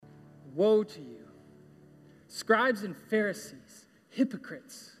Woe to you, scribes and Pharisees,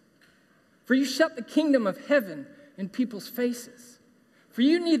 hypocrites! For you shut the kingdom of heaven in people's faces. For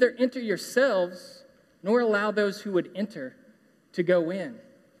you neither enter yourselves, nor allow those who would enter to go in.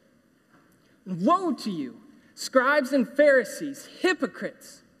 Woe to you, scribes and Pharisees,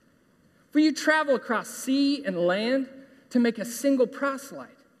 hypocrites! For you travel across sea and land to make a single proselyte.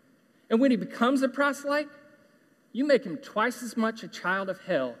 And when he becomes a proselyte, you make him twice as much a child of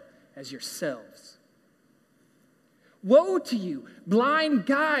hell as yourselves. Woe to you, blind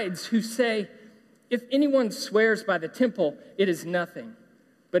guides who say, if anyone swears by the temple, it is nothing.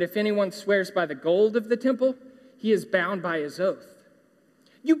 But if anyone swears by the gold of the temple, he is bound by his oath.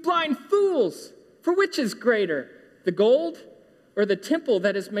 You blind fools, for which is greater, the gold or the temple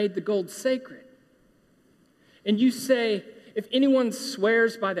that has made the gold sacred? And you say, if anyone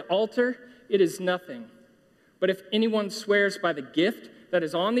swears by the altar, it is nothing. But if anyone swears by the gift that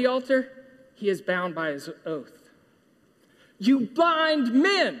is on the altar, he is bound by his oath. You blind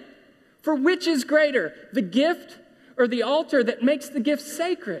men, for which is greater, the gift or the altar that makes the gift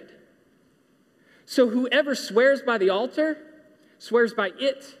sacred? So whoever swears by the altar swears by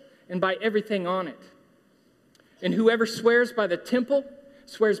it and by everything on it. And whoever swears by the temple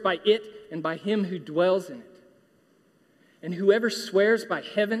swears by it and by him who dwells in it. And whoever swears by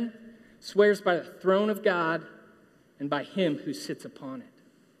heaven swears by the throne of God and by him who sits upon it.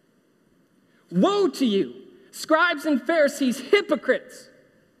 Woe to you, scribes and Pharisees, hypocrites!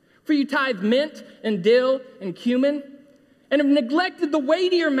 For you tithe mint and dill and cumin, and have neglected the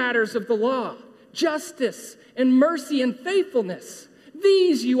weightier matters of the law, justice and mercy and faithfulness.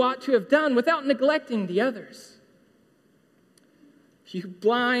 These you ought to have done without neglecting the others. You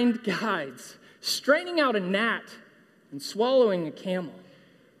blind guides, straining out a gnat and swallowing a camel.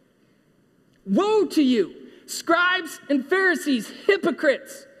 Woe to you, scribes and Pharisees,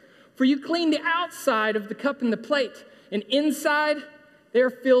 hypocrites! For you clean the outside of the cup and the plate, and inside they are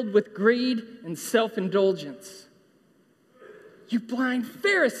filled with greed and self-indulgence. You blind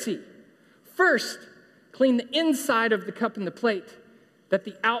Pharisee! First, clean the inside of the cup and the plate, that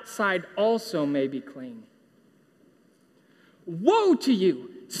the outside also may be clean. Woe to you,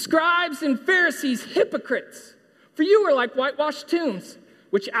 scribes and Pharisees, hypocrites! For you are like whitewashed tombs,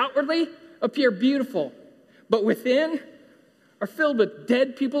 which outwardly appear beautiful, but within are filled with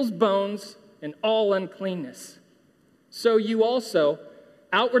dead people's bones and all uncleanness. So you also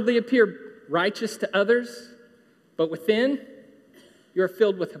outwardly appear righteous to others, but within you are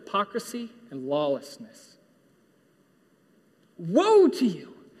filled with hypocrisy and lawlessness. Woe to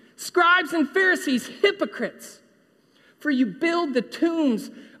you, scribes and Pharisees, hypocrites! For you build the tombs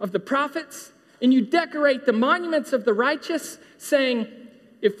of the prophets, and you decorate the monuments of the righteous, saying,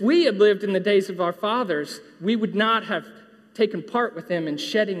 if we had lived in the days of our fathers, we would not have taken part with them in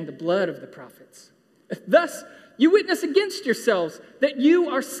shedding the blood of the prophets. Thus, you witness against yourselves that you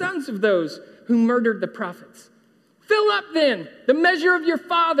are sons of those who murdered the prophets. Fill up then the measure of your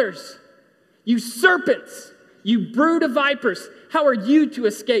fathers. You serpents, you brood of vipers, how are you to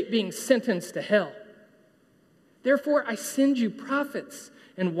escape being sentenced to hell? Therefore, I send you prophets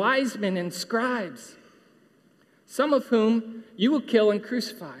and wise men and scribes, some of whom you will kill and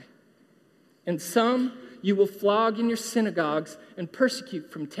crucify, and some you will flog in your synagogues and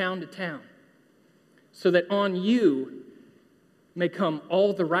persecute from town to town, so that on you may come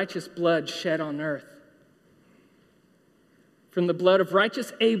all the righteous blood shed on earth, from the blood of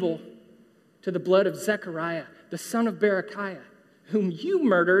righteous Abel to the blood of Zechariah, the son of Berechiah, whom you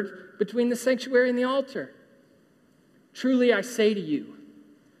murdered between the sanctuary and the altar. Truly I say to you,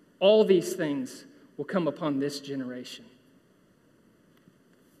 all these things will come upon this generation.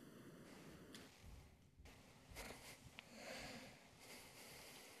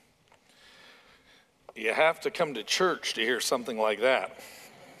 You have to come to church to hear something like that.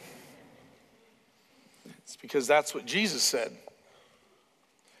 It's because that's what Jesus said.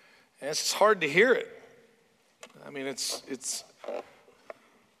 And it's hard to hear it. I mean, it's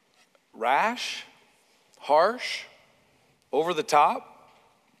rash, harsh, over the top.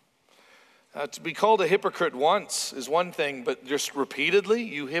 To be called a hypocrite once is one thing, but just repeatedly,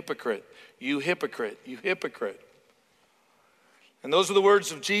 you hypocrite, you hypocrite, you hypocrite. And those are the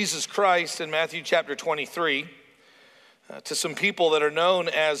words of Jesus Christ in Matthew chapter 23 to some people that are known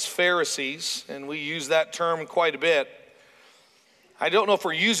as Pharisees, and we use that term quite a bit. I don't know if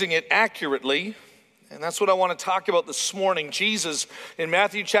we're using it accurately, and that's what I want to talk about this morning. Jesus, in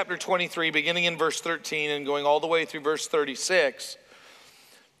Matthew chapter 23, beginning in verse 13 and going all the way through verse 36,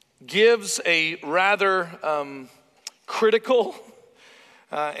 gives a rather critical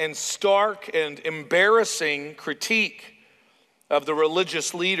and stark and embarrassing critique of the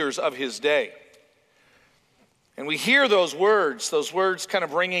religious leaders of his day. And we hear those words kind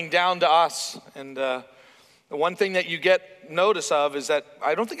of ringing down to us. And the one thing that you get notice of is that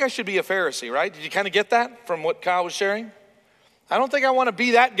I don't think I should be a Pharisee, right? Did you kind of get that from what Kyle was sharing? I don't think I want to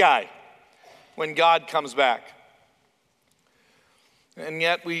be that guy when God comes back. And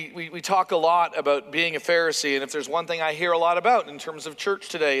yet we talk a lot about being a Pharisee, and if there's one thing I hear a lot about in terms of church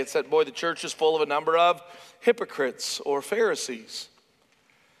today, it's that, boy, the church is full of a number of hypocrites or Pharisees.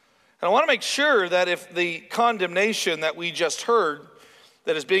 And I want to make sure that if the condemnation that we just heard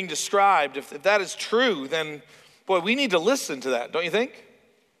that is being described, if that is true, then, boy, we need to listen to that, don't you think?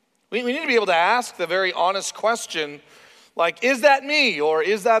 We need to be able to ask the very honest question, like, is that me or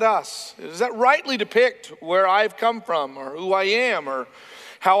is that us? Does that rightly depict where I've come from or who I am or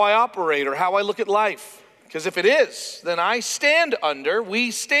how I operate or how I look at life? Because if it is, then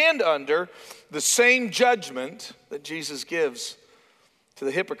we stand under the same judgment that Jesus gives to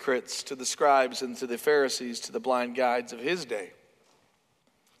the hypocrites, to the scribes, and to the Pharisees, to the blind guides of his day.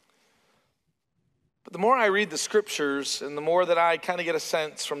 But the more I read the scriptures and the more that I kind of get a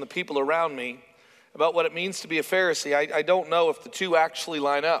sense from the people around me about what it means to be a Pharisee, I don't know if the two actually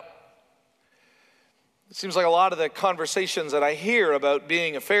line up. It seems like a lot of the conversations that I hear about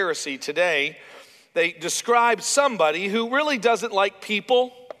being a Pharisee today, they describe somebody who really doesn't like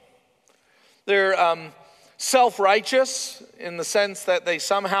people. They're self-righteous in the sense that they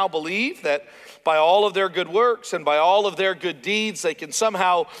somehow believe that by all of their good works and by all of their good deeds, they can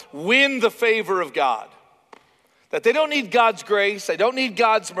somehow win the favor of God. That they don't need God's grace, they don't need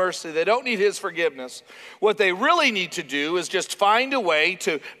God's mercy, they don't need his forgiveness. What they really need to do is just find a way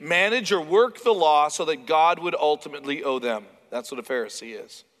to manage or work the law so that God would ultimately owe them. That's what a Pharisee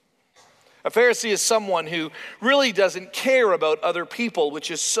is. A Pharisee is someone who really doesn't care about other people, which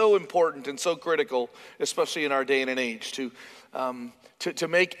is so important and so critical, especially in our day and age, to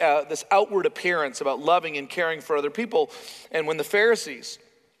make this outward appearance about loving and caring for other people. And when the Pharisees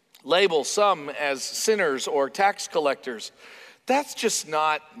label some as sinners or tax collectors, that's just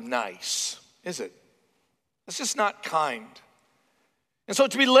not nice, is it? It's just not kind. And so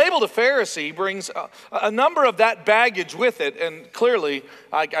to be labeled a Pharisee brings a number of that baggage with it. And clearly,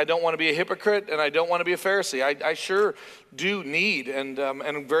 I don't want to be a hypocrite and I don't want to be a Pharisee. I sure do need and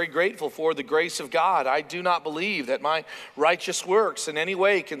I'm very grateful for the grace of God. I do not believe that my righteous works in any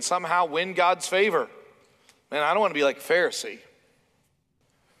way can somehow win God's favor. Man, I don't want to be like a Pharisee.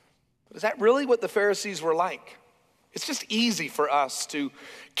 But is that really what the Pharisees were like? It's just easy for us to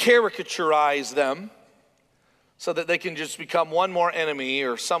caricaturize them so that they can just become one more enemy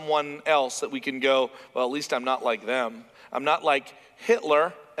or someone else that we can go, well, at least I'm not like them. I'm not like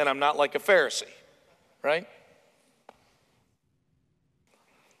Hitler, and I'm not like a Pharisee, right?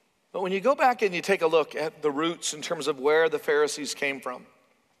 But when you go back and you take a look at the roots in terms of where the Pharisees came from,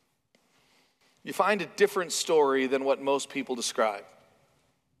 you find a different story than what most people describe.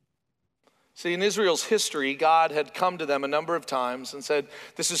 See, in Israel's history, God had come to them a number of times and said,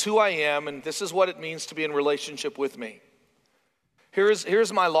 this is who I am, and this is what it means to be in relationship with me.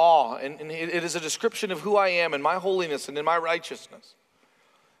 Here's my law, and it is a description of who I am and my holiness and in my righteousness.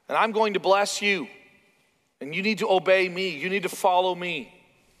 And I'm going to bless you, and you need to obey me. You need to follow me.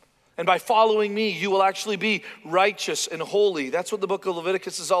 And by following me, you will actually be righteous and holy. That's what the book of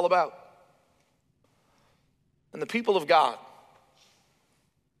Leviticus is all about. And the people of God,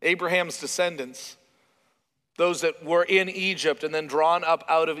 Abraham's descendants, those that were in Egypt and then drawn up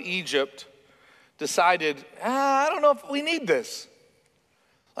out of Egypt, decided, I don't know if we need this.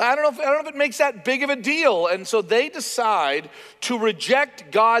 I don't know if it makes that big of a deal. And so they decide to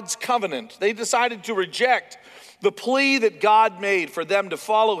reject God's covenant. They decided to reject the plea that God made for them to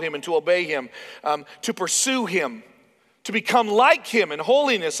follow him and to obey him, to pursue him, to become like him in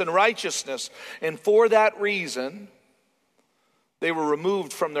holiness and righteousness. And for that reason, they were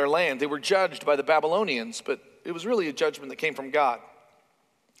removed from their land. They were judged by the Babylonians, but it was really a judgment that came from God.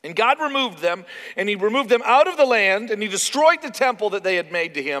 And God removed them, and he removed them out of the land, and he destroyed the temple that they had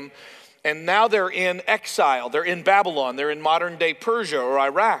made to him. And now they're in exile. They're in Babylon. They're in modern-day Persia or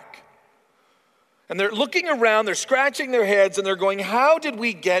Iraq. And they're looking around, they're scratching their heads, and they're going, how did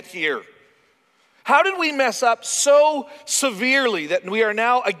we get here? How did we mess up so severely that we are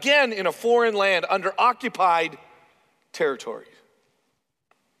now again in a foreign land under occupied territory?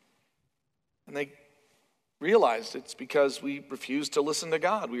 And they realized it's because we refused to listen to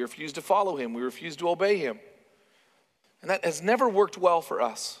God. We refused to follow him. We refused to obey him. And that has never worked well for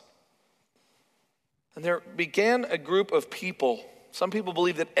us. And there began a group of people. Some people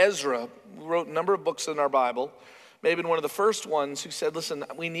believe that Ezra, who wrote a number of books in our Bible, may have been one of the first ones who said, listen,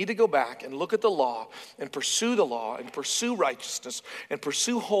 we need to go back and look at the law and pursue the law and pursue righteousness and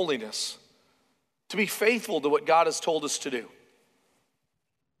pursue holiness to be faithful to what God has told us to do.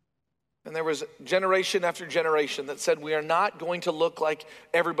 And there was generation after generation that said, we are not going to look like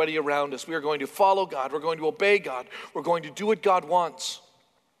everybody around us. We are going to follow God. We're going to obey God. We're going to do what God wants.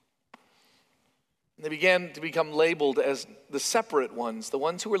 And they began to become labeled as the separate ones, the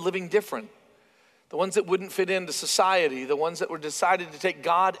ones who were living different, the ones that wouldn't fit into society, the ones that were decided to take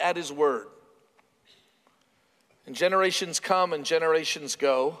God at his word. And generations come and generations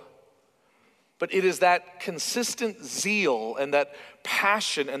go. But it is that consistent zeal and that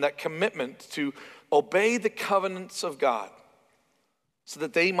passion and that commitment to obey the covenants of God so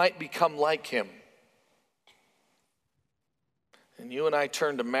that they might become like him. And you and I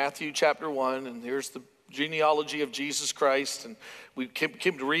turn to Matthew chapter 1, and here's the genealogy of Jesus Christ. And we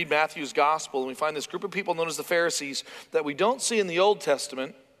came to read Matthew's gospel, and we find this group of people known as the Pharisees that we don't see in the Old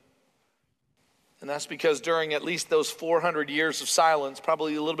Testament. And that's because during at least those 400 years of silence,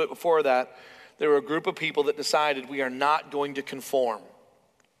 probably a little bit before that, there were a group of people that decided we are not going to conform.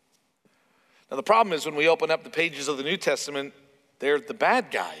 Now the problem is when we open up the pages of the New Testament, they're the bad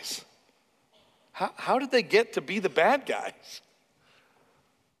guys. How did they get to be the bad guys?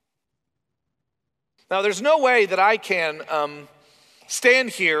 Now there's no way that I can stand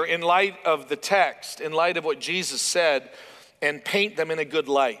here in light of the text, in light of what Jesus said, and paint them in a good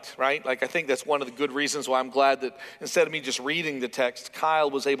light, right? Like I think that's one of the good reasons why I'm glad that instead of me just reading the text, Kyle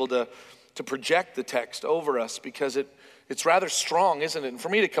was able to project the text over us, because it's rather strong, isn't it? And for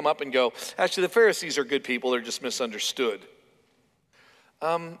me to come up and go, actually the Pharisees are good people, they're just misunderstood.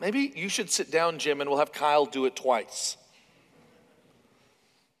 Maybe you should sit down, Jim, and we'll have Kyle do it twice.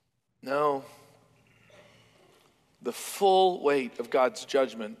 No. The full weight of God's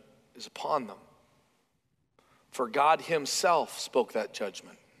judgment is upon them. For God himself spoke that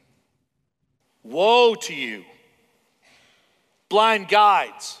judgment. Woe to you, blind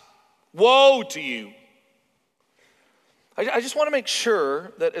guides. Woe to you. I just want to make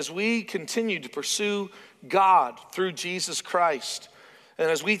sure that as we continue to pursue God through Jesus Christ,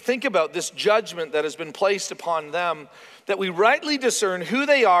 and as we think about this judgment that has been placed upon them, that we rightly discern who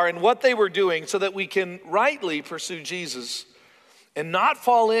they are and what they were doing so that we can rightly pursue Jesus and not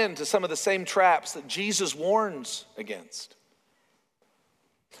fall into some of the same traps that Jesus warns against.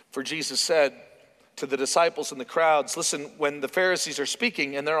 For Jesus said to the disciples and the crowds, listen, when the Pharisees are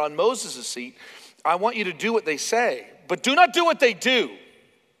speaking and they're on Moses' seat, I want you to do what they say, but do not do what they do.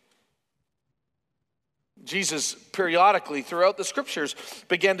 Jesus periodically throughout the scriptures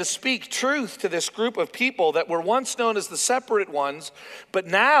began to speak truth to this group of people that were once known as the separate ones, but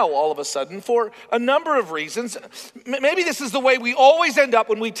now all of a sudden, for a number of reasons, maybe this is the way we always end up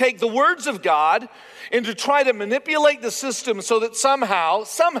when we take the words of God and to try to manipulate the system so that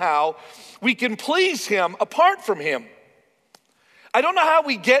somehow we can please him apart from him. I don't know how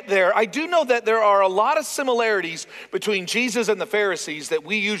we get there. I do know that there are a lot of similarities between Jesus and the Pharisees that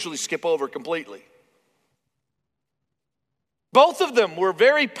we usually skip over completely. Both of them were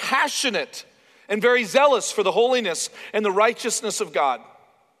very passionate and very zealous for the holiness and the righteousness of God.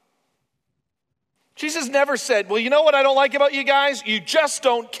 Jesus never said, well, you know what I don't like about you guys? You just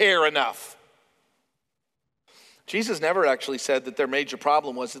don't care enough. Jesus never actually said that their major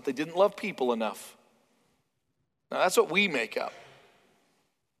problem was that they didn't love people enough. Now, that's what we make up.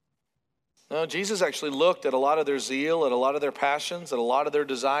 No, Jesus actually looked at a lot of their zeal, at a lot of their passions, at a lot of their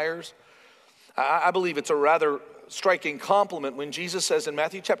desires. I believe it's a rather striking compliment when Jesus says in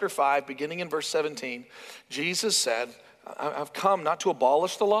Matthew chapter 5, beginning in verse 17, Jesus said, I've come not to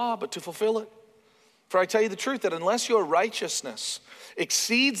abolish the law, but to fulfill it. For I tell you the truth, that unless your righteousness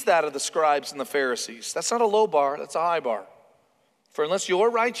exceeds that of the scribes and the Pharisees, that's not a low bar, that's a high bar. For unless your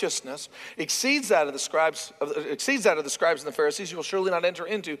righteousness exceeds that of the scribes and the Pharisees, you will surely not enter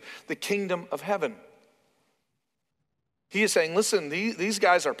into the kingdom of heaven. He is saying, listen, these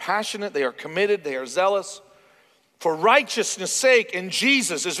guys are passionate, they are committed, they are zealous for righteousness' sake, and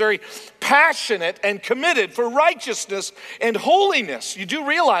Jesus is very passionate and committed for righteousness and holiness. You do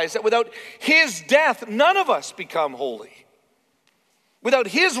realize that without his death, none of us become holy. Without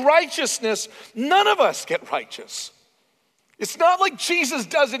his righteousness, none of us get righteous. It's not like Jesus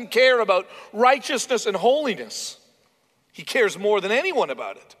doesn't care about righteousness and holiness. He cares more than anyone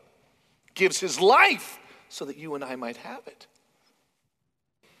about it. Gives his life so that you and I might have it.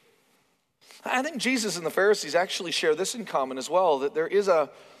 I think Jesus and the Pharisees actually share this in common as well, that there is a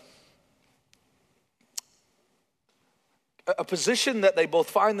position that they both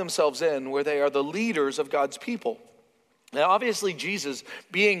find themselves in where they are the leaders of God's people. Now, obviously, Jesus,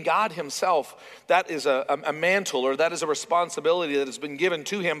 being God himself, that is a mantle, or that is a responsibility that has been given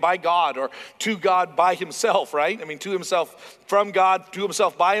to him by God, or to God by himself, right? I mean, to himself from God, to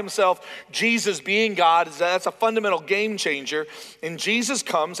himself by himself. Jesus being God, that's a fundamental game changer. And Jesus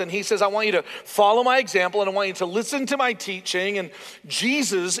comes and he says, I want you to follow my example and I want you to listen to my teaching. And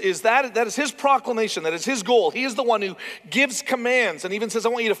Jesus that is his proclamation, that is his goal. He is the one who gives commands and even says, I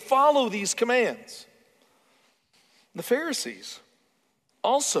want you to follow these commands. The Pharisees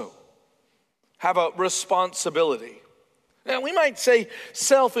also have a responsibility. Now, we might say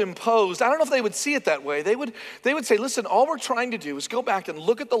self-imposed. I don't know if they would see it that way. They would say, listen, all we're trying to do is go back and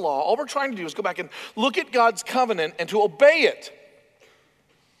look at the law. All we're trying to do is go back and look at God's covenant and to obey it.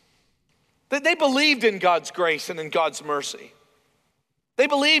 They believed in God's grace and in God's mercy. They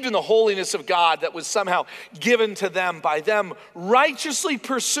believed in the holiness of God that was somehow given to them by them righteously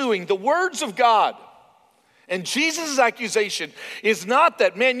pursuing the words of God. And Jesus' accusation is not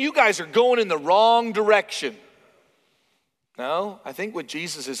that, man, you guys are going in the wrong direction. No, I think what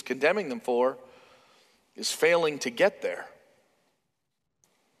Jesus is condemning them for is failing to get there.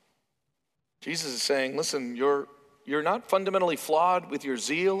 Jesus is saying, listen, you're not fundamentally flawed with your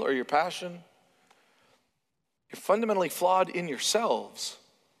zeal or your passion. You're fundamentally flawed in yourselves.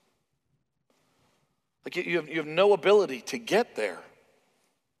 Like you have no ability to get there.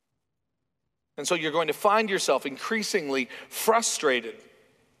 And so you're going to find yourself increasingly frustrated.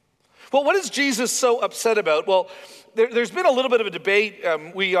 Well, what is Jesus so upset about? Well, there's been a little bit of a debate.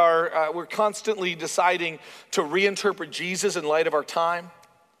 We're constantly deciding to reinterpret Jesus in light of our time.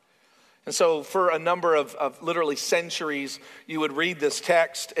 And so for a number of literally centuries, you would read this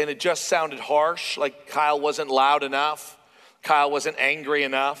text and it just sounded harsh, like Kyle wasn't loud enough. Kyle wasn't angry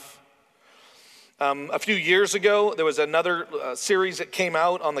enough. A few years ago, there was another series that came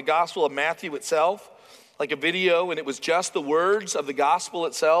out on the Gospel of Matthew itself, like a video, and it was just the words of the Gospel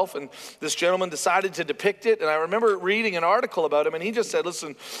itself, and this gentleman decided to depict it, and I remember reading an article about him, and he just said,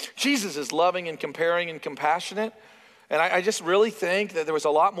 listen, Jesus is loving and caring and compassionate, and I just really think that there was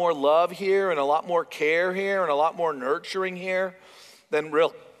a lot more love here, and a lot more care here, and a lot more nurturing here than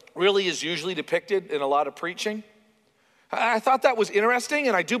really is usually depicted in a lot of preaching. I thought that was interesting,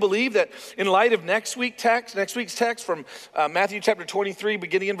 and I do believe that in light of next week's text from Matthew chapter 23,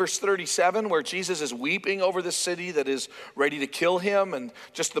 beginning in verse 37, where Jesus is weeping over the city that is ready to kill him and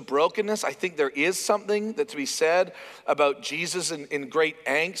just the brokenness, I think there is something that to be said about Jesus in great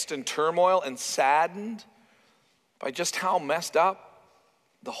angst and turmoil and saddened by just how messed up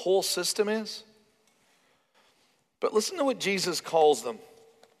the whole system is. But listen to what Jesus calls them.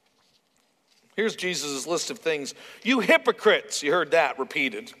 Here's Jesus' list of things. You hypocrites, you heard that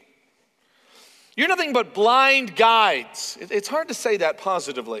repeated. You're nothing but blind guides. It's hard to say that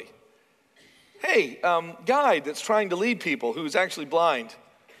positively. Hey, guide that's trying to lead people who's actually blind.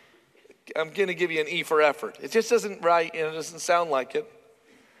 I'm going to give you an E for effort. It just doesn't it doesn't sound like it.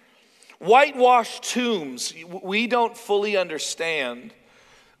 Whitewashed tombs. We don't fully understand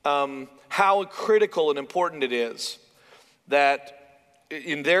how critical and important it is that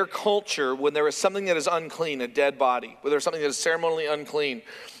in their culture, when there is something that is unclean, a dead body, when there's something that is ceremonially unclean,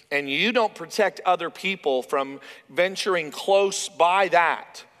 and you don't protect other people from venturing close by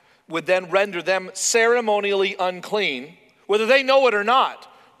that, would then render them ceremonially unclean, whether they know it or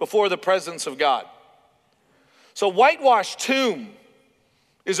not, before the presence of God. So whitewashed tomb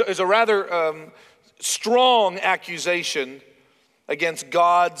is a rather strong accusation against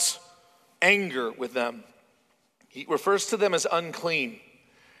God's anger with them. He refers to them as unclean.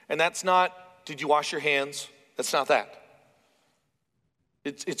 And that's not, did you wash your hands? That's not that.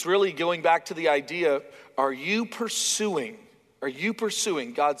 It's really going back to the idea, are you pursuing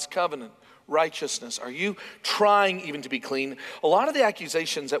God's covenant, righteousness? Are you trying even to be clean? A lot of the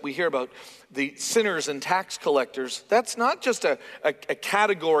accusations that we hear about the sinners and tax collectors, that's not just a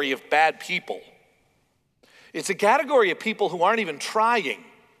category of bad people. It's a category of people who aren't even trying.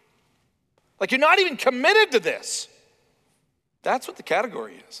 Like, you're not even committed to this. That's what the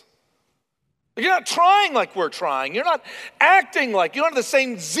category is. You're not trying like we're trying. You're not acting like, you don't have the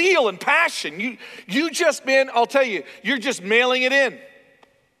same zeal and passion. You just, man, I'll tell you, you're just mailing it in.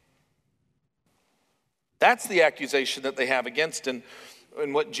 That's the accusation that they have against, and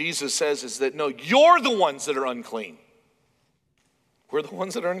what Jesus says is that, no, you're the ones that are unclean. We're the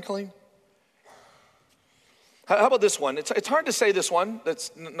ones that are unclean? How about this one? It's hard to say this one.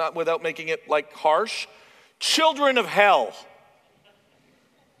 That's not without making it like harsh. Children of hell.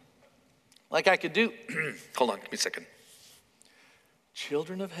 Like I could do. Hold on, give me a second.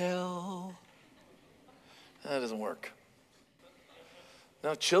 Children of hell. That doesn't work.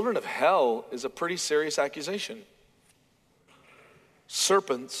 Now, children of hell is a pretty serious accusation.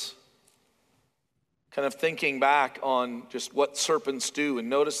 serpents, kind of thinking back on just what serpents do, and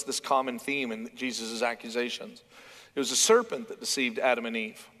notice this common theme in Jesus' accusations. It was a serpent that deceived Adam and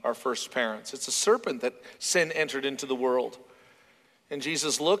Eve, our first parents. It's a serpent that sin entered into the world. And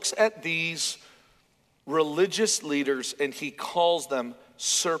Jesus looks at these religious leaders and he calls them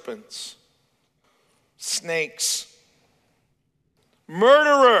serpents, snakes,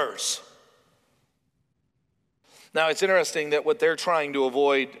 murderers. Now, it's interesting that what they're trying to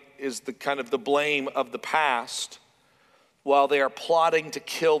avoid is the kind of the blame of the past while they are plotting to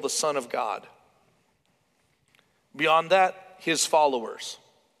kill the Son of God. Beyond that, his followers.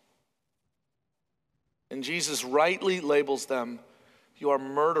 And Jesus rightly labels them, you are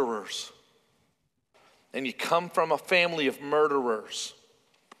murderers. And you come from a family of murderers.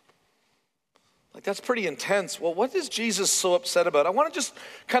 Like, that's pretty intense. Well, what is Jesus so upset about? I want to just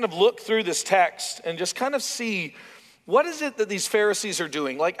kind of look through this text and just kind of see what is it that these Pharisees are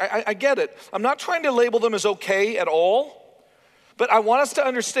doing. Like, I get it. I'm not trying to label them as okay at all. But I want us to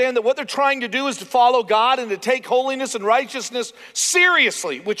understand that what they're trying to do is to follow God and to take holiness and righteousness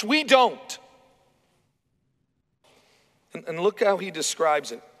seriously, which we don't. And look how he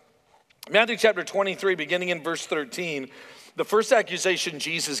describes it. Matthew chapter 23, beginning in verse 13, the first accusation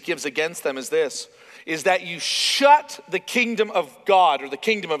Jesus gives against them is this, is that you shut the kingdom of God or the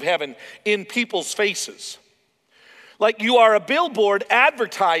kingdom of heaven in people's faces. Like you are a billboard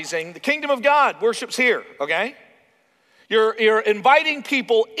advertising the kingdom of God, worship's here, okay? You're inviting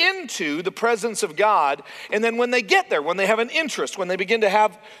people into the presence of God, and then when they get there, when they have an interest, when they begin to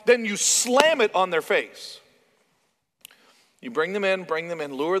have, then you slam it on their face. You bring them in,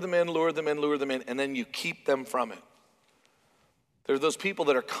 lure them in, and then you keep them from it. There are those people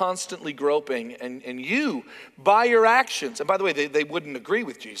that are constantly groping, and you, by your actions, and by the way, they wouldn't agree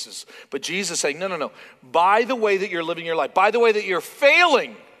with Jesus, but Jesus saying, no, by the way that you're living your life, by the way that you're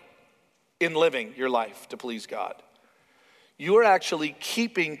failing in living your life to please God, you are actually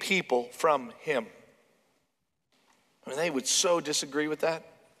keeping people from him. I mean, they would so disagree with that.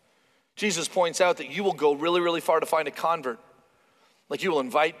 Jesus points out that you will go really, really far to find a convert. Like you will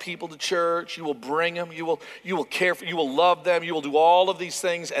invite people to church, you will bring them, you will care for, you will love them, you will do all of these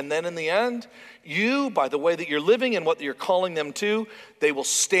things, and then in the end, you, by the way that you're living and what you're calling them to, they will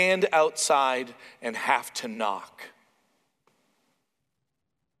stand outside and have to knock.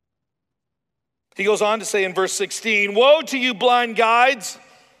 He goes on to say in verse 16, woe to you blind guides.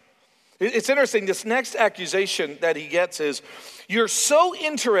 It's interesting, this next accusation that he gets is, you're so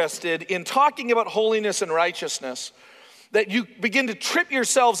interested in talking about holiness and righteousness that you begin to trip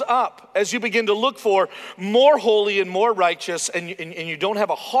yourselves up as you begin to look for more holy and more righteous, and you don't have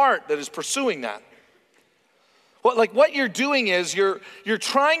a heart that is pursuing that. What you're doing is you're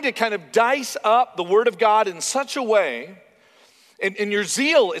trying to kind of dice up the Word of God in such a way. And your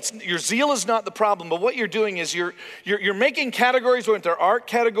zeal is not the problem, but what you're doing is you're making categories where there aren't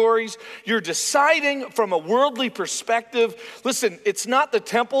categories. You're deciding from a worldly perspective. Listen, it's not the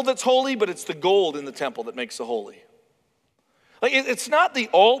temple that's holy, but it's the gold in the temple that makes the holy. Like it's not the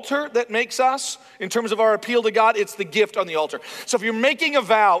altar that makes us in terms of our appeal to God, it's the gift on the altar. So if you're making a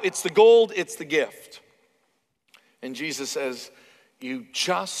vow, it's the gold, it's the gift. And Jesus says, you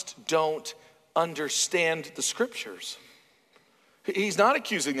just don't understand the scriptures. He's not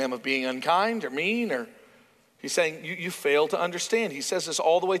accusing them of being unkind or mean, or he's saying you fail to understand. He says this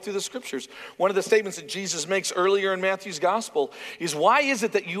all the way through the scriptures. One of the statements that Jesus makes earlier in Matthew's gospel is, why is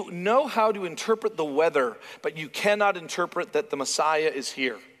it that you know how to interpret the weather, but you cannot interpret that the Messiah is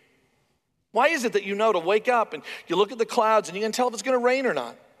here? Why is it that you know to wake up and you look at the clouds and you can tell if it's going to rain or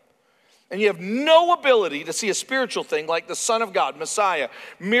not? And you have no ability to see a spiritual thing like the Son of God, Messiah,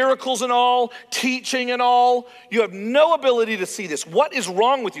 miracles and all, teaching and all. You have no ability to see this. What is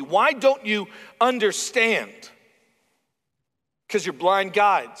wrong with you? Why don't you understand? Because you're blind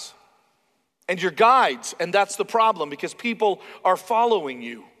guides. And you're guides, and that's the problem, because people are following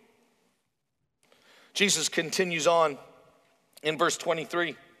you. Jesus continues on in verse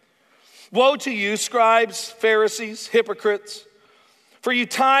 23. Woe to you, scribes, Pharisees, hypocrites! For you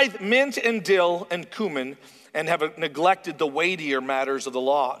tithe mint and dill and cumin and have neglected the weightier matters of the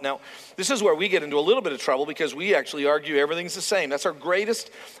law. Now, this is where we get into a little bit of trouble because we actually argue everything's the same. That's the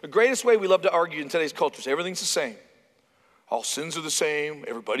greatest way we love to argue in today's culture. Everything's the same. All sins are the same.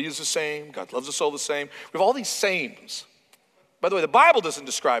 Everybody is the same. God loves us all the same. We have all these sames. By the way, the Bible doesn't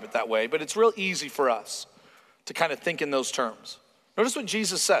describe it that way, but it's real easy for us to kind of think in those terms. Notice what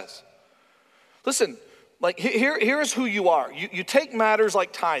Jesus says. Listen, like here's who you are. You take matters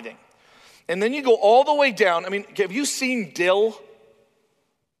like tithing, and then you go all the way down. I mean, have you seen dill?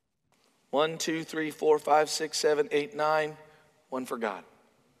 1, 2, 3, 4, 5, 6, 7, 8, 9. one for God.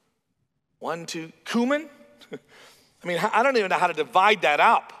 1, 2, cumin? I mean, I don't even know how to divide that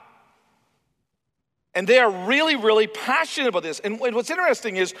up. And they are really, really passionate about this. And what's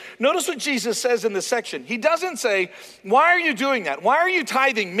interesting is, notice what Jesus says in this section. He doesn't say, why are you doing that? Why are you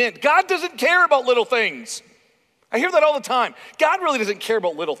tithing mint? God doesn't care about little things. I hear that all the time. God really doesn't care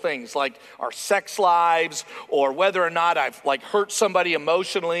about little things like our sex lives or whether or not I've hurt somebody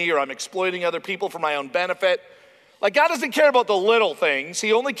emotionally or I'm exploiting other people for my own benefit. Like, God doesn't care about the little things.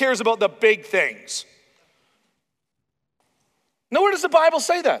 He only cares about the big things. Nowhere does the Bible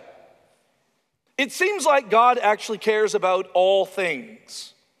say that. It seems like God actually cares about all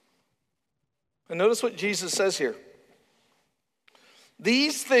things. And notice what Jesus says here.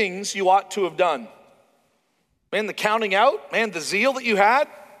 These things you ought to have done. Man, the counting out, man, the zeal that you had,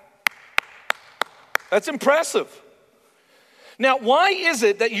 that's impressive. Now, why is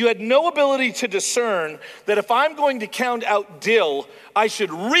it that you had no ability to discern that if I'm going to count out dill, I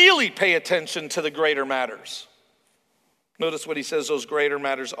should really pay attention to the greater matters? Notice what he says those greater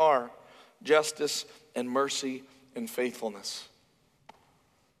matters are: justice and mercy and faithfulness.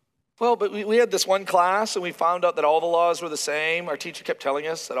 Well, but we had this one class and we found out that all the laws were the same. Our teacher kept telling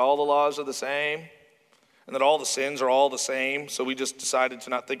us that all the laws are the same and that all the sins are all the same. So we just decided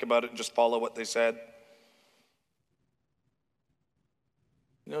to not think about it and just follow what they said.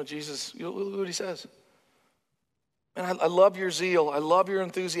 You know, Jesus, look what he says. Man, I love your zeal. I love your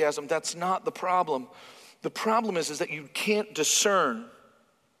enthusiasm. That's not the problem. The problem is that you can't discern.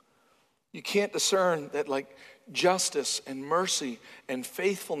 You can't discern that justice and mercy and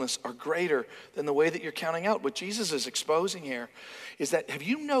faithfulness are greater than the way that you're counting out. What Jesus is exposing here is that, have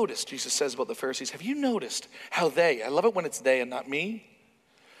you noticed, Jesus says about the Pharisees, have you noticed how I love it when it's they and not me.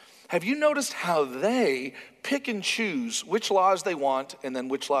 Have you noticed how they pick and choose which laws they want and then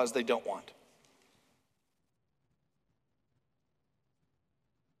which laws they don't want?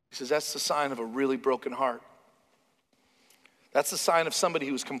 He says that's the sign of a really broken heart. That's the sign of somebody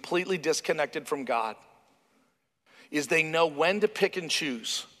who is completely disconnected from God, is they know when to pick and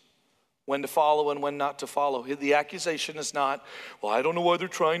choose, when to follow and when not to follow. The accusation is not, well, I don't know why they're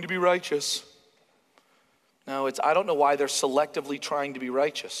trying to be righteous. No, it's I don't know why they're selectively trying to be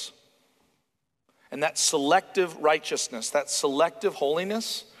righteous. And that selective righteousness, that selective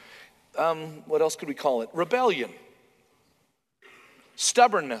holiness, what else could we call it? Rebellion.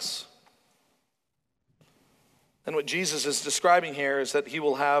 Stubbornness. And what Jesus is describing here is that he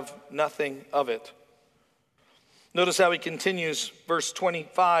will have nothing of it. Notice how he continues, verse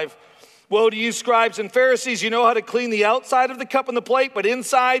 25. Woe to you, scribes and Pharisees, you know how to clean the outside of the cup and the plate, but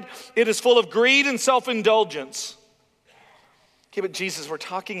inside it is full of greed and self-indulgence. Okay, but Jesus, we're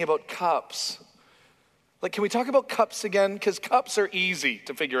talking about cups. Can we talk about cups again? Because cups are easy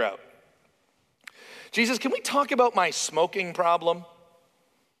to figure out. Jesus, can we talk about my smoking problem?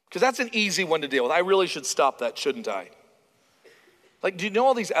 Because that's an easy one to deal with. I really should stop that, shouldn't I? Do you know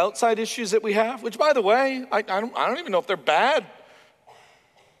all these outside issues that we have? Which, by the way, I don't even know if they're bad.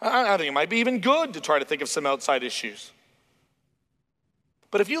 I think it might be even good to try to think of some outside issues.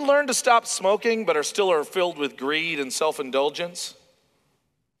 But if you learn to stop smoking but are filled with greed and self-indulgence,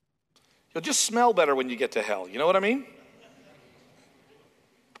 you'll just smell better when you get to hell. You know what I mean?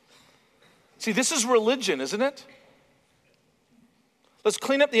 See, this is religion, isn't it? Let's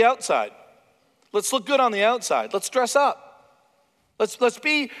clean up the outside. Let's look good on the outside. Let's dress up. Let's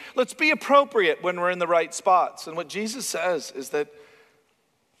be appropriate when we're in the right spots. And what Jesus says is that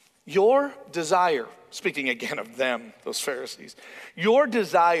your desire, speaking again of them, those Pharisees, your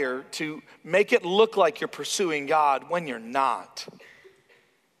desire to make it look like you're pursuing God when you're not.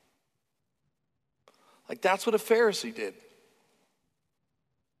 That's what a Pharisee did.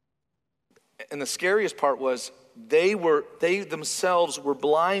 And the scariest part was they themselves were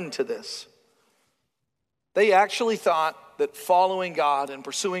blind to this. They actually thought that following God and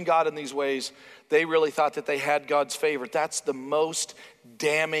pursuing God in these ways, they really thought that they had God's favor. That's the most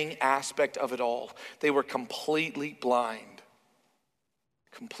damning aspect of it all. They were completely blind.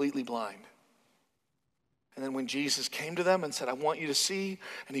 Completely blind. And then when Jesus came to them and said, I want you to see,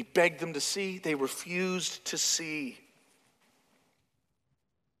 and he begged them to see, they refused to see.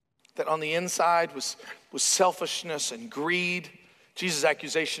 That on the inside was selfishness and greed. Jesus'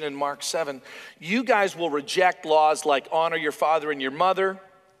 accusation in Mark 7, you guys will reject laws like honor your father and your mother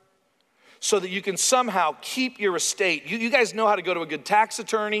so that you can somehow keep your estate. You guys know how to go to a good tax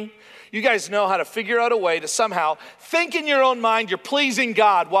attorney. You guys know how to figure out a way to somehow think in your own mind you're pleasing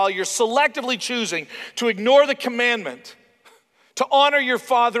God while you're selectively choosing to ignore the commandment to honor your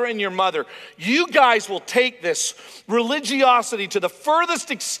father and your mother. You guys will take this religiosity to the furthest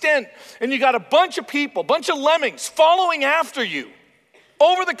extent, and you got a bunch of people, bunch of lemmings following after you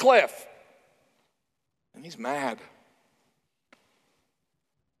over the cliff. And he's mad.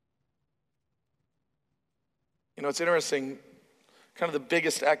 You know, it's interesting, kind of the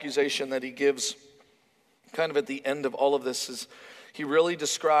biggest accusation that he gives kind of at the end of all of this is he really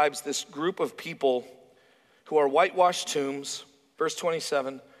describes this group of people who are whitewashed tombs. Verse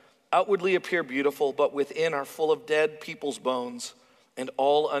 27, outwardly appear beautiful, but within are full of dead people's bones and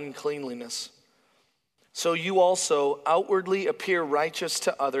all uncleanliness. So you also outwardly appear righteous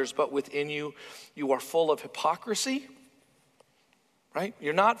to others, but within you are full of hypocrisy. Right?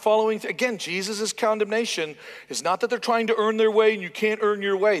 You're not following. Again, Jesus' condemnation is not that they're trying to earn their way and you can't earn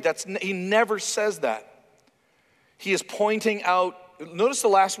your way. He never says that. He is pointing out, notice the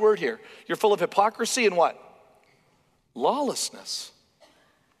last word here. You're full of hypocrisy and what? Lawlessness.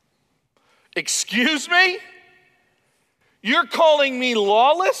 Excuse me? You're calling me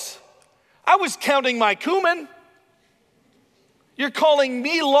lawless? I was counting my cumin. You're calling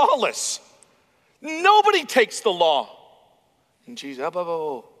me lawless. Nobody takes the law. And Jesus,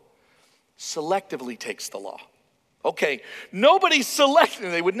 selectively takes the law. Okay, nobody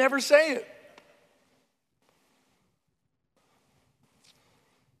selectively, they would never say it.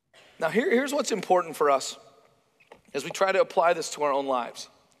 Now here's what's important for us as we try to apply this to our own lives.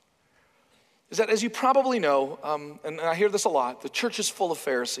 Is that, as you probably know, and I hear this a lot, the church is full of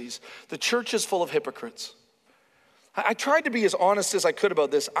Pharisees. The church is full of hypocrites. I tried to be as honest as I could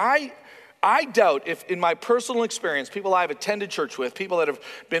about this. I doubt if, in my personal experience, people I've attended church with, people that have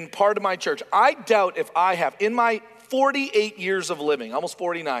been part of my church, I doubt if I have, in my 48 years of living, almost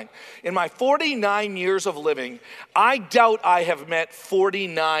 49, in my 49 years of living, I doubt I have met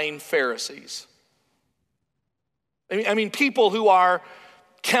 49 Pharisees. I mean, people who are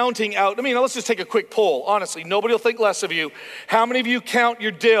counting out, let's just take a quick poll. Honestly, nobody will think less of you. How many of you count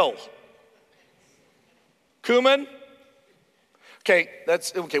your dill? Cumin? Okay,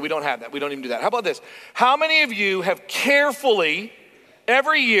 we don't have that. We don't even do that. How about this? How many of you have carefully,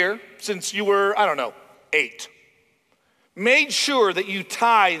 every year since you were, 8, made sure that you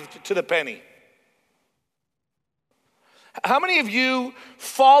tithed to the penny? How many of you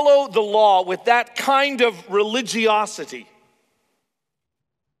follow the law with that kind of religiosity?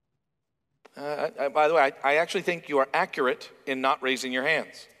 By the way, I actually think you are accurate in not raising your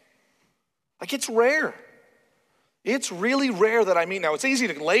hands. Like, it's rare. It's really rare that I mean. Now, it's easy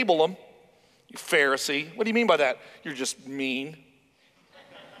to label them. You Pharisee. What do you mean by that? You're just mean.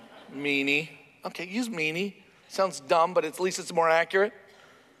 Meanie. Okay, use meanie. Sounds dumb, but at least it's more accurate.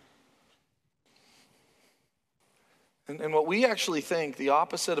 And what we actually think, the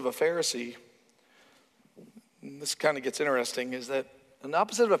opposite of a Pharisee, and this kind of gets interesting, is that an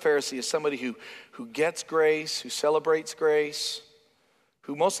opposite of a Pharisee is somebody who gets grace, who celebrates grace,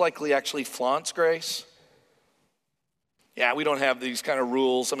 who most likely actually flaunts grace. Yeah, we don't have these kind of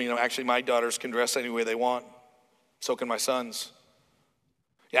rules. Actually, my daughters can dress any way they want. So can my sons.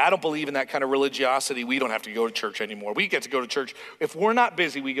 Yeah, I don't believe in that kind of religiosity. We don't have to go to church anymore. We get to go to church. If we're not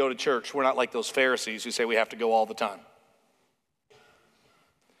busy, we go to church. We're not like those Pharisees who say we have to go all the time.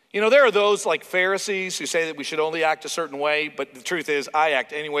 There are those like Pharisees who say that we should only act a certain way, but the truth is, I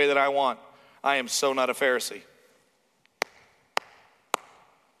act any way that I want. I am so not a Pharisee.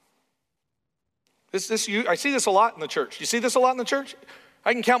 I see this a lot in the church. You see this a lot in the church?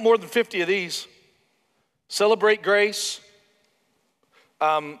 I can count more than 50 of these. Celebrate grace.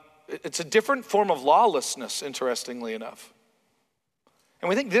 It's a different form of lawlessness, interestingly enough. And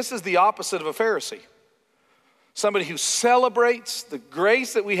we think this is the opposite of a Pharisee. Somebody who celebrates the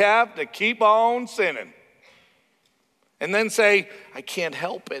grace that we have to keep on sinning. And then say, I can't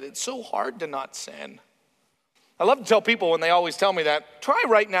help it. It's so hard to not sin. I love to tell people when they always tell me that, try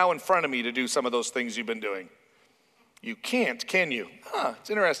right now in front of me to do some of those things you've been doing. You can't, can you? It's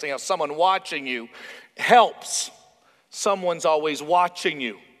interesting how someone watching you helps. Someone's always watching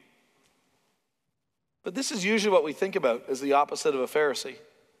you. But this is usually what we think about as the opposite of a Pharisee.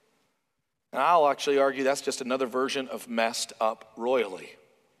 And I'll actually argue that's just another version of messed up royally.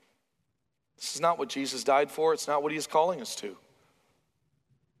 This is not what Jesus died for. It's not what he is calling us to.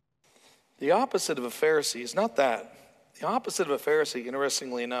 The opposite of a Pharisee is not that. The opposite of a Pharisee,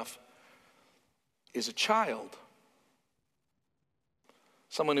 interestingly enough, is a child.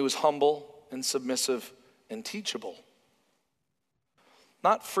 Someone who is humble and submissive and teachable.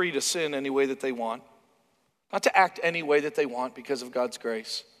 Not free to sin any way that they want. Not to act any way that they want because of God's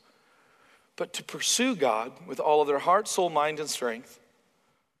grace. But to pursue God with all of their heart, soul, mind, and strength.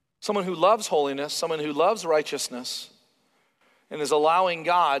 Someone who loves holiness, someone who loves righteousness, and is allowing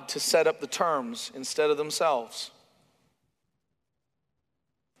God to set up the terms instead of themselves.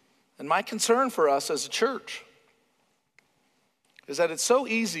 And my concern for us as a church is that it's so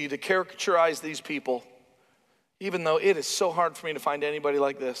easy to caricaturize these people, even though it is so hard for me to find anybody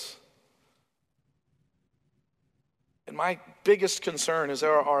like this. And my biggest concern is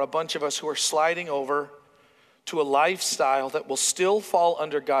there are a bunch of us who are sliding over to a lifestyle that will still fall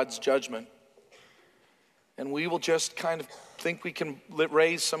under God's judgment. And we will just kind of think we can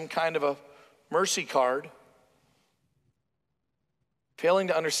raise some kind of a mercy card, failing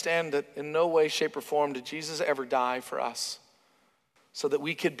to understand that in no way, shape, or form did Jesus ever die for us so that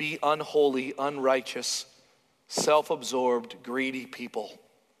we could be unholy, unrighteous, self-absorbed, greedy people.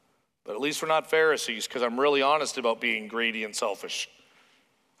 But at least we're not Pharisees, because I'm really honest about being greedy and selfish.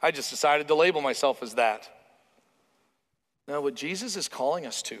 I just decided to label myself as that. Now, what Jesus is calling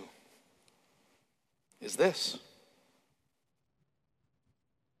us to is this: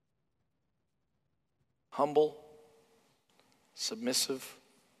 humble, submissive,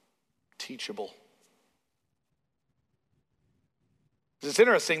 teachable. It's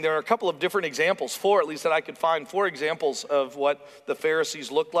interesting, there are a couple of different examples, four at least that I could find, four examples of what the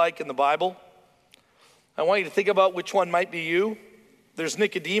Pharisees looked like in the Bible. I want you to think about which one might be you. There's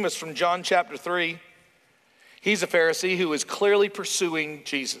Nicodemus from John chapter 3. He's a Pharisee who is clearly pursuing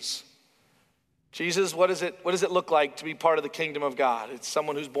Jesus. Jesus, what does it look like to be part of the kingdom of God? It's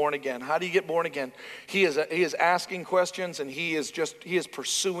someone who's born again. How do you get born again? He is asking questions, and he is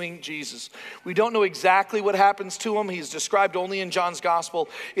pursuing Jesus. We don't know exactly what happens to him. He's described only in John's gospel.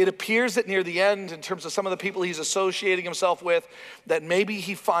 It appears that near the end, in terms of some of the people he's associating himself with, that maybe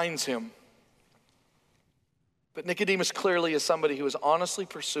he finds him. But Nicodemus clearly is somebody who is honestly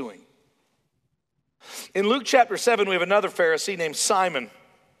pursuing. In Luke chapter 7, we have another Pharisee named Simon.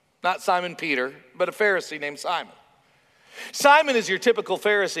 Not Simon Peter, but a Pharisee named Simon. Simon is your typical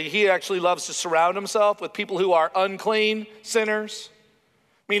Pharisee. He actually loves to surround himself with people who are unclean sinners,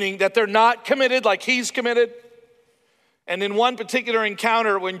 meaning that they're not committed like he's committed. And in one particular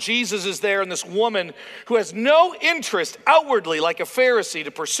encounter, when Jesus is there and this woman who has no interest outwardly like a Pharisee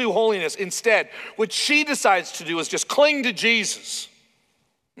to pursue holiness, instead, what she decides to do is just cling to Jesus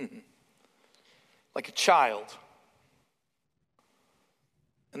like a child.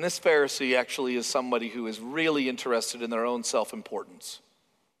 And this Pharisee actually is somebody who is really interested in their own self-importance.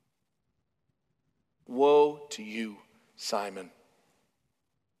 Woe to you, Simon.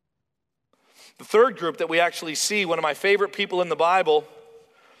 The third group that we actually see, one of my favorite people in the Bible,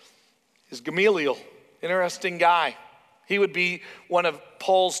 is Gamaliel. Interesting guy. He would be one of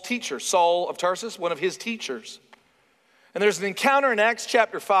Paul's teachers, Saul of Tarsus, one of his teachers. And there's an encounter in Acts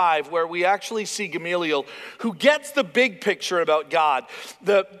chapter 5 where we actually see Gamaliel, who gets the big picture about God.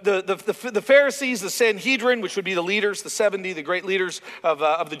 The Pharisees, the Sanhedrin, which would be the leaders, the 70, the great leaders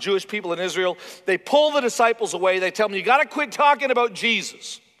of the Jewish people in Israel, they pull the disciples away. They tell them, you got to quit talking about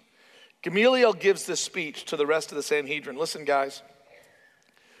Jesus. Gamaliel gives this speech to the rest of the Sanhedrin. Listen, guys,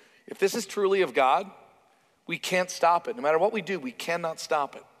 if this is truly of God, we can't stop it. No matter what we do, we cannot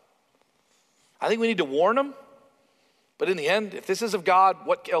stop it. I think we need to warn them. But in the end, if this is of God,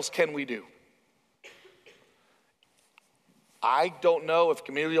 what else can we do? I don't know if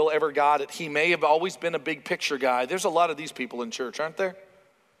Gamaliel ever got it. He may have always been a big picture guy. There's a lot of these people in church, aren't there?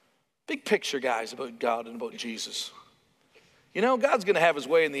 Big picture guys about God and about Jesus. You know, God's going to have his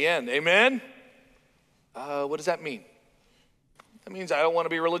way in the end. Amen? What does that mean? That means I don't want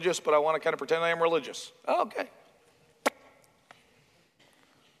to be religious, but I want to kind of pretend I am religious. Oh, okay.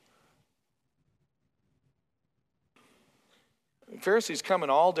 Pharisees come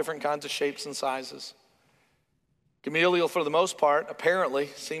in all different kinds of shapes and sizes. Gamaliel, for the most part, apparently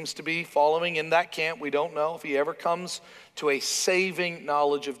seems to be following in that camp. We don't know if he ever comes to a saving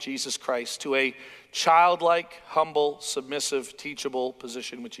knowledge of Jesus Christ, to a childlike, humble, submissive, teachable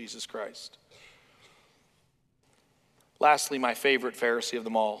position with Jesus Christ. Lastly, my favorite Pharisee of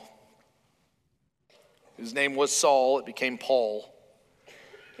them all. His name was Saul. It became Paul.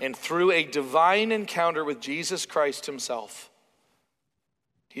 And through a divine encounter with Jesus Christ himself,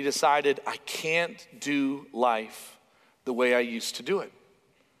 he decided, I can't do life the way I used to do it.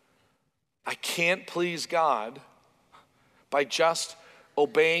 I can't please God by just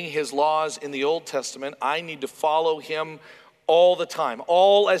obeying his laws in the Old Testament. I need to follow him all the time,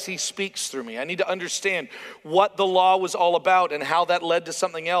 all as he speaks through me. I need to understand what the law was all about and how that led to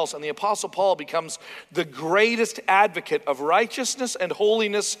something else. And the Apostle Paul becomes the greatest advocate of righteousness and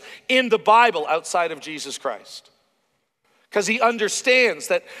holiness in the Bible outside of Jesus Christ. Because he understands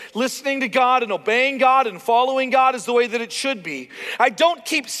that listening to God and obeying God and following God is the way that it should be. I don't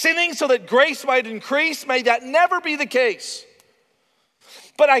keep sinning so that grace might increase. May that never be the case.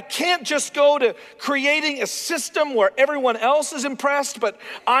 But I can't just go to creating a system where everyone else is impressed, but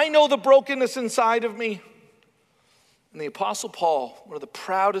I know the brokenness inside of me. And the Apostle Paul, one of the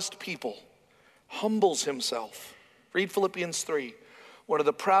proudest people, humbles himself. Read Philippians 3. One of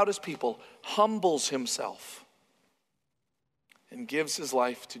the proudest people humbles himself and gives his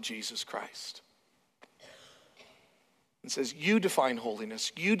life to Jesus Christ. And says, you define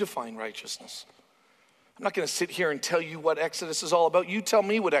holiness, you define righteousness. I'm not going to sit here and tell you what Exodus is all about. You tell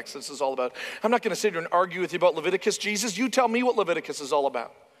me what Exodus is all about. I'm not going to sit here and argue with you about Leviticus. Jesus, you tell me what Leviticus is all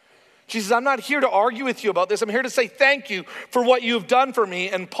about. Jesus, I'm not here to argue with you about this. I'm here to say thank you for what you have done for me.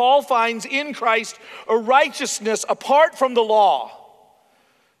 And Paul finds in Christ a righteousness apart from the law.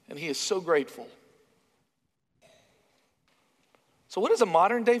 And he is so grateful. So what does a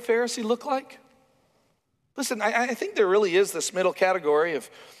modern day Pharisee look like? Listen, I think there really is this middle category of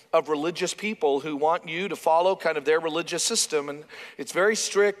religious people who want you to follow kind of their religious system. And it's very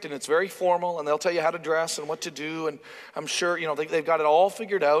strict and it's very formal, and they'll tell you how to dress and what to do. And I'm sure, they've got it all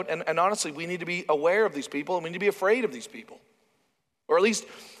figured out. And honestly, we need to be aware of these people, and we need to be afraid of these people. Or at least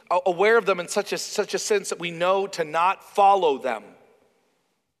aware of them in such a sense that we know to not follow them.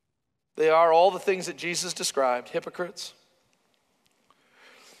 They are all the things that Jesus described, hypocrites.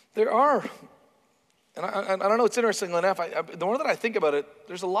 There are, and I don't know, it's interesting enough, the more that I think about it,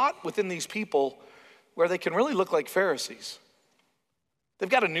 there's a lot within these people where they can really look like Pharisees. They've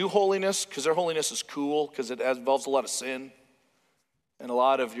got a new holiness because their holiness is cool, because it involves a lot of sin and a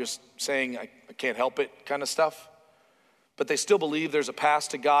lot of just saying, I can't help it kind of stuff. But they still believe there's a path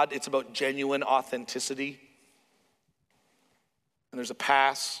to God. It's about genuine authenticity. And there's a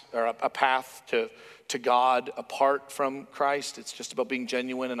path to God apart from Christ. It's just about being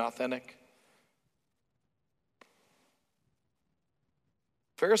genuine and authentic.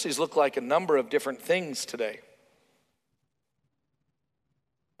 Pharisees look like a number of different things today.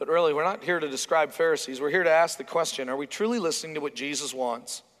 But really, we're not here to describe Pharisees. We're here to ask the question, are we truly listening to what Jesus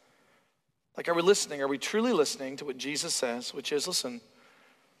wants? Like, are we listening? Are we truly listening to what Jesus says? Which is, listen,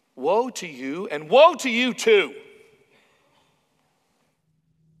 woe to you, and woe to you too.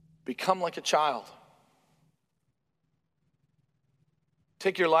 Become like a child.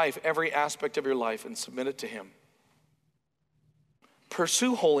 Take your life, every aspect of your life, and submit it to him.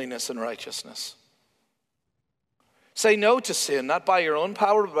 Pursue holiness and righteousness. Say no to sin, not by your own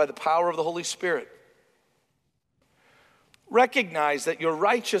power, but by the power of the Holy Spirit. Recognize that your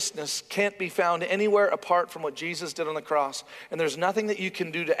righteousness can't be found anywhere apart from what Jesus did on the cross. And there's nothing that you can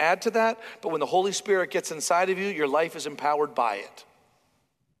do to add to that, but when the Holy Spirit gets inside of you, your life is empowered by it.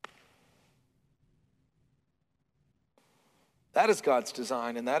 That is God's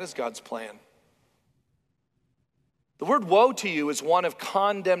design, and that is God's plan. The word woe to you is one of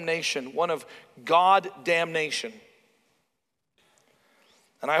condemnation, one of God damnation.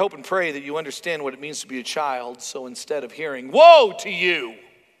 And I hope and pray that you understand what it means to be a child, so instead of hearing, woe to you,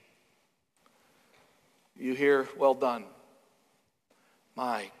 you hear, well done,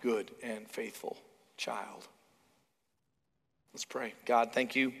 my good and faithful child. Let's pray. God,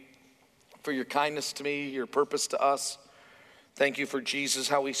 thank you for your kindness to me, your purpose to us. Thank you for Jesus,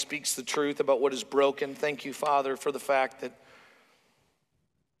 how he speaks the truth about what is broken. Thank you, Father, for the fact that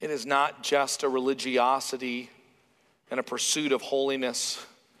it is not just a religiosity and a pursuit of holiness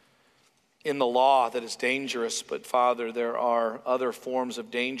in the law that is dangerous, but Father, there are other forms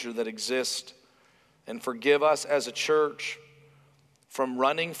of danger that exist. And forgive us as a church from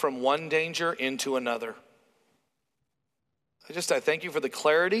running from one danger into another. I thank you for the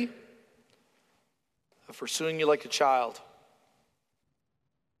clarity of pursuing you like a child,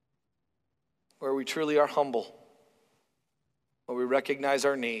 where we truly are humble, where we recognize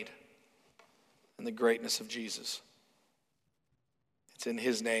our need and the greatness of Jesus. It's in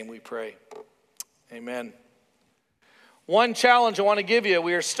his name we pray. Amen. One challenge I want to give you,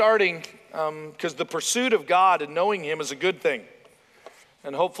 we are starting, because the pursuit of God and knowing him is a good thing.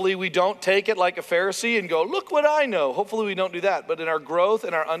 And hopefully we don't take it like a Pharisee and go, look what I know. Hopefully we don't do that. But in our growth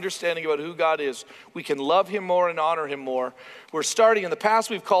and our understanding about who God is, we can love him more and honor him more. We're starting, in the past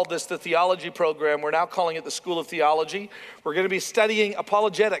we've called this the theology program. We're now calling it the School of Theology. We're going to be studying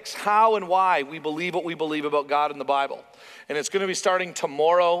apologetics, how and why we believe what we believe about God and the Bible. And it's going to be starting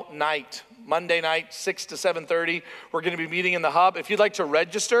tomorrow night, Monday night, 6 to 7:30. We're going to be meeting in the hub. If you'd like to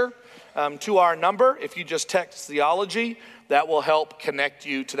register to our number, if you just text theology, that will help connect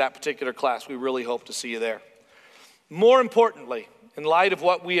you to that particular class. We really hope to see you there. More importantly, in light of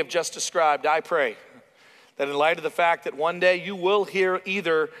what we have just described, I pray that in light of the fact that one day you will hear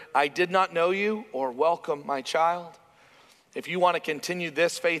either, I did not know you, or welcome my child. If you want to continue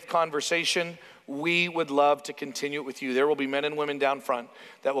this faith conversation, we would love to continue it with you. There will be men and women down front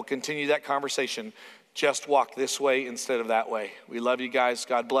that will continue that conversation. Just walk this way instead of that way. We love you guys.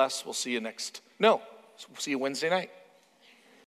 God bless. We'll see you Wednesday night.